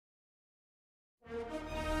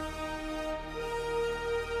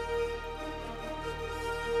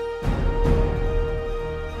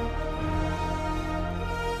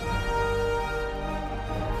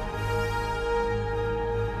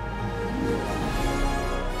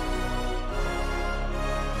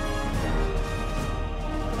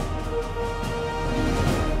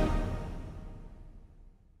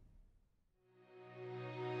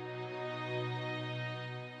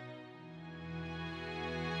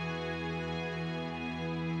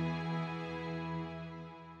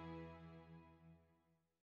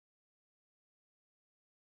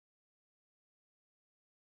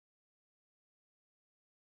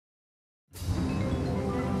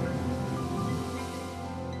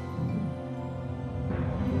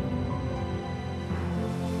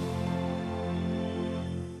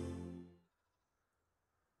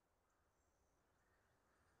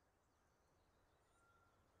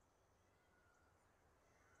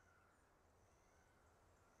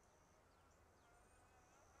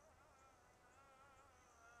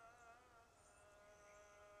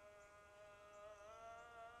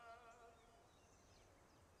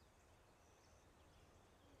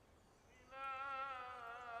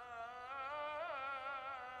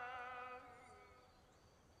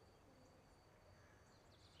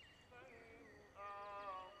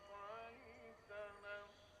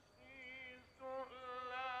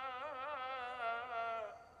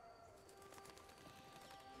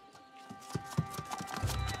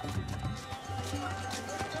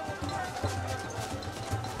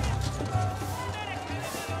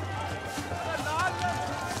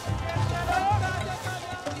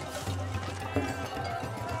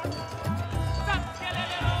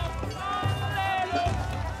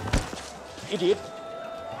idiot.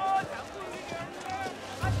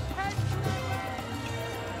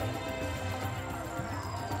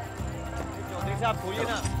 साहब खोलिए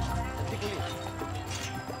ना, जल्दी खोलिए।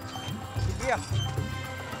 शुक्रिया।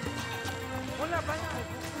 बोलना भाई।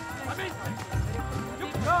 अभी।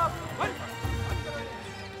 चुप रहो। बंद।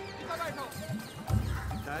 इधर बैठो।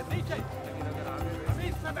 शायद नहीं चाहिए, लेकिन अगर आगे अभी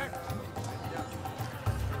इसमें बैठ।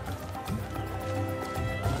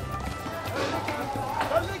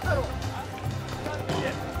 जल्दी करो।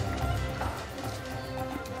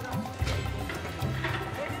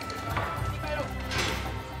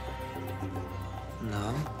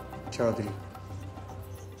 नाम? चौधरी।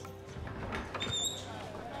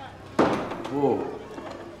 वो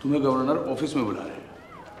तुम्हें गवर्नर ऑफिस में बुला रहे हैं।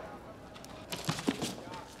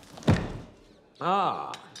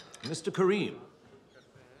 Ah, Mr. Karim.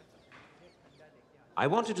 I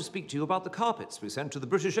wanted to speak to you about the carpets we sent to the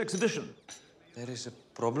British exhibition. There is a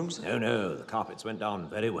problem, sir? No, the carpets went down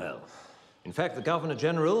very well. In fact, the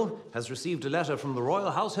Governor-General has received a letter from the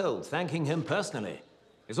royal household thanking him personally.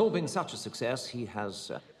 It's all been such a success, he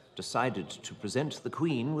has decided to present the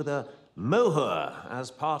Queen with a mohur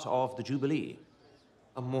as part of the Jubilee.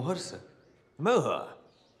 A mohur, sir? Mohur.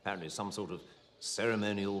 Apparently some sort of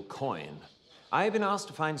ceremonial coin. I've been asked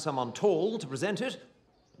to find someone tall to present it.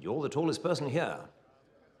 You're the tallest person here.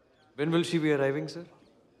 When will she be arriving, sir?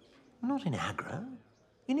 Not in Agra.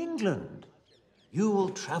 In England. You will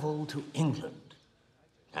travel to England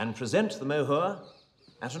and present the mohur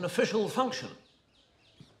at an official function.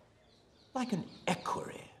 Like an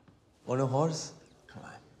equerry. On a horse?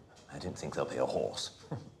 I didn't think there'll be a horse.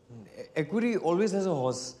 Equerry always has a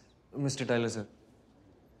horse, Mr. Tyler, sir.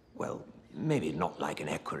 Well, maybe not like an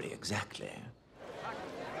equerry exactly.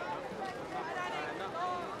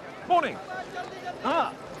 Morning.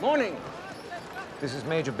 Morning. This is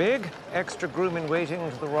Major Bigg, extra groom in waiting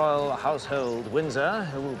to the Royal Household Windsor,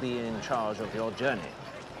 who will be in charge of your journey.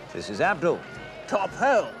 This is Abdul. Top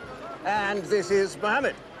hole. And this is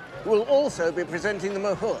Mohammed, who will also be presenting the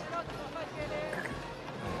mohur.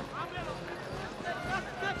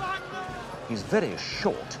 He's very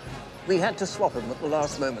short. We had to swap him at the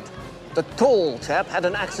last moment. The tall chap had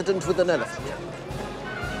an accident with an elephant.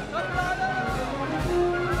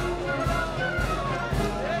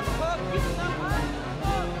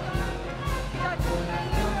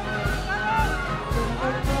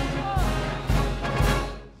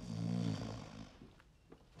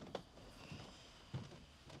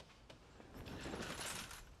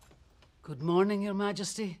 Good morning, Your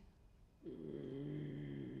Majesty.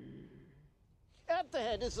 At the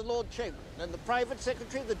head is the Lord Chamberlain, and the Private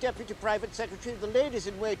Secretary, the Deputy Private Secretary, the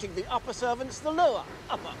ladies-in-waiting, the upper servants, the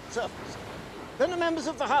upper servants. Then the members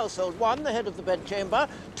of the household: 1, the head of the bedchamber;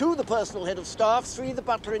 2, the personal head of staff; 3, the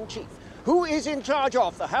butler-in-chief. Who is in charge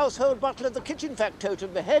of the household butler, the kitchen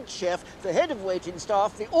factotum, the head chef, the head of waiting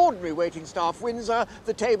staff, the ordinary waiting staff, Windsor,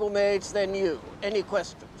 the table maids, then you? Any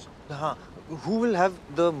questions? Who will have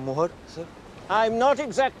the mohur, sir? I'm not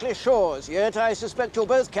exactly sure as yet. I suspect you'll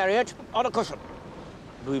both carry it on a cushion.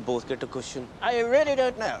 Do we both get a cushion? I really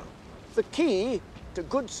don't know. The key to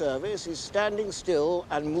good service is standing still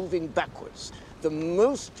and moving backwards. The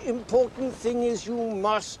most important thing is you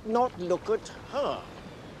must not look at her.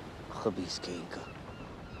 Khabees kahin ka.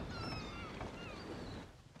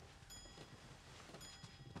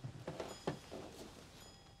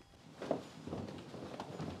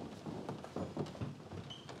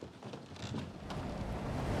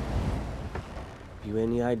 You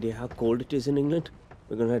any idea how cold it is in England?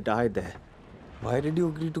 We're gonna die there. Why did you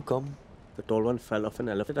agree to come? The tall one fell off an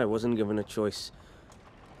elephant. I wasn't given a choice.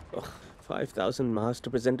 Ugh, 5,000 miles to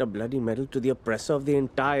present a bloody medal to the oppressor of the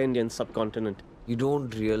entire Indian subcontinent. You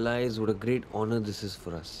don't realize what a great honor this is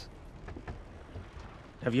for us.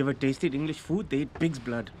 Have you ever tasted English food? They eat pig's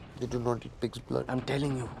blood. They do not eat pig's blood. I'm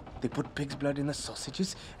telling you, they put pig's blood in the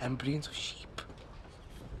sausages and brains of sheep.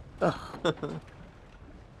 Ugh.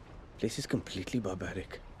 Place is completely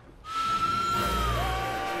barbaric.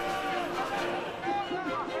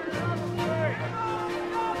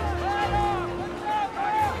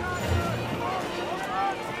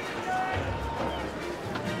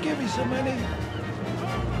 Give me some money.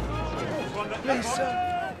 Please,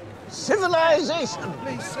 sir. Civilization!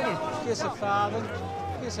 Please, sir. Here's a farthing.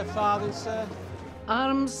 Here's a farthing, sir.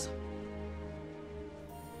 Arms.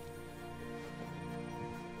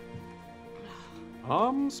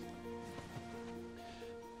 Arms?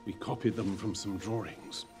 We copied them from some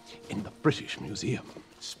drawings in the British Museum.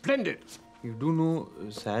 Splendid! You do know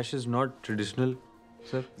sash is not traditional,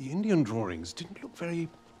 sir? The Indian drawings didn't look very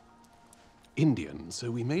Indian, so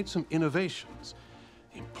we made some innovations.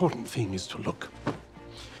 The important thing is to look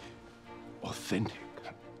authentic.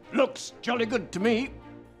 Looks jolly good to me.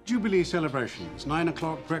 Jubilee celebrations. 9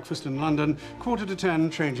 o'clock, breakfast in London.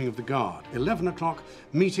 10:15, changing of the guard. 11 o'clock,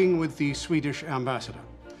 meeting with the Swedish ambassador.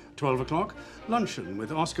 12 o'clock, luncheon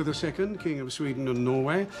with Oscar II, King of Sweden and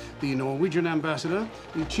Norway, the Norwegian ambassador,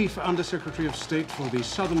 the Chief Undersecretary of State for the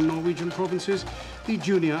southern Norwegian provinces, the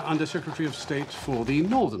Junior Undersecretary of State for the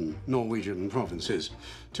northern Norwegian provinces.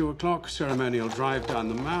 2 o'clock, ceremonial drive down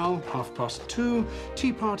the Mall. 2:30,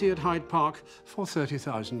 tea party at Hyde Park for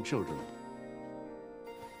 30,000 children.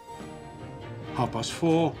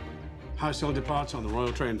 4:30, household departs on the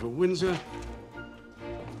royal train for Windsor.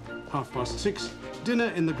 6:30,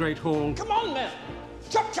 dinner in the Great Hall. Come on, man!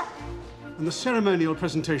 Chop, chop! And the ceremonial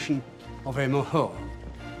presentation of a mohur.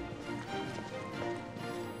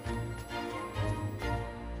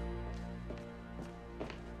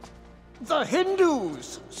 The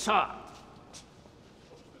Hindus, sir.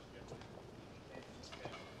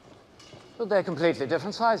 But they're completely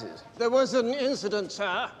different sizes. There was an incident,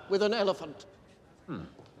 sir, with an elephant.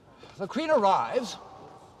 The Queen arrives,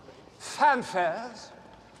 fanfares,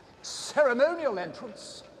 ceremonial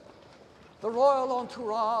entrance. The royal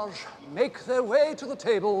entourage make their way to the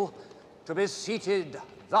table to be seated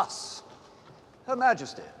thus. Her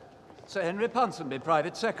Majesty, Sir Henry Ponsonby,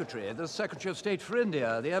 Private Secretary, the Secretary of State for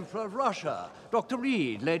India, the Emperor of Russia, Dr.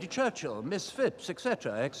 Reed, Lady Churchill, Miss Phipps,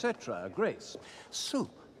 etc., etc., Grace. Soup.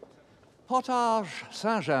 Potage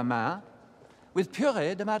Saint-Germain with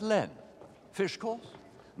purée de Madeleine. Fish course,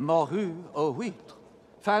 morue aux huîtres.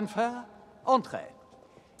 Fanfare, entrée.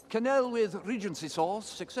 Quenelle with Regency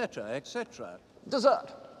sauce, etc., etc.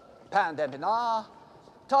 Dessert, pain d'épinards,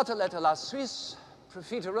 tartelette à la Suisse,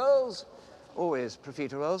 profiteroles, always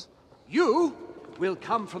profiteroles. You will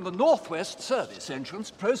come from the northwest service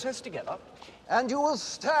entrance, processed together, and you will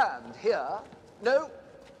stand here. No,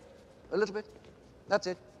 a little bit. That's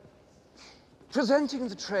it. Presenting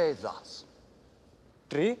the tray thus.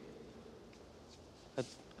 Tray?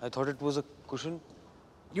 I thought it was a cushion.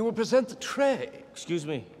 You will present the tray. Excuse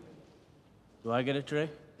me. Do I get a tray?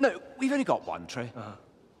 No, we've only got one tray.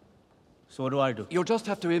 So what do I do? You'll just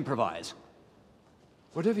have to improvise.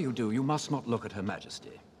 Whatever you do, you must not look at Her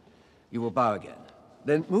Majesty. You will bow again.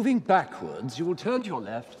 Then, moving backwards, you will turn to your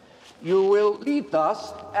left, you will lead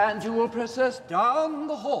thus, and you will process down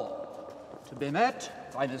the hall to be met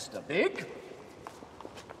by Mr. Big,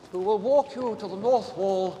 who will walk you to the north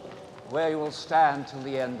wall, where you will stand till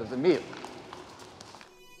the end of the meal.